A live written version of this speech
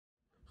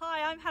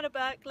I'm Hannah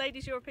Burke,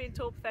 Ladies European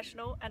Tour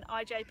Professional and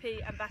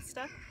IJP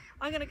Ambassador.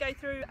 I'm going to go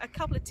through a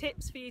couple of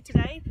tips for you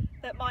today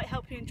that might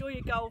help you enjoy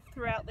your golf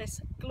throughout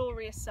this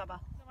glorious summer.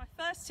 So my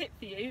first tip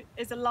for you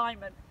is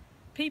alignment.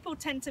 People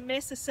tend to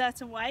miss a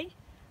certain way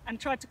and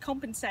try to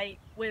compensate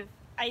with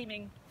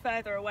aiming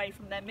further away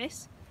from their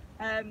miss.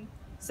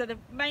 So the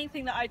main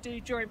thing that I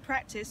do during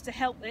practice to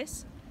help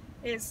this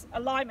is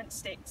alignment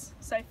sticks.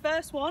 So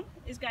first one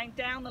is going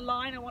down the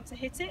line, I want to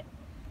hit it.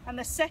 And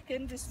the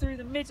second is through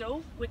the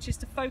middle, which is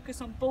to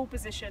focus on ball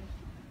position.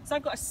 So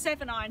I've got a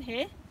 7-iron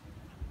here,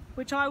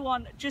 which I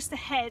want just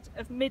ahead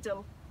of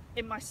middle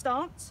in my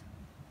stance.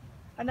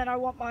 And then I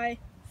want my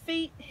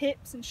feet,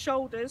 hips and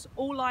shoulders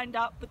all lined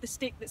up with the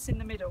stick that's in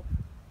the middle.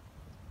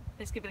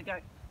 Let's give it a go.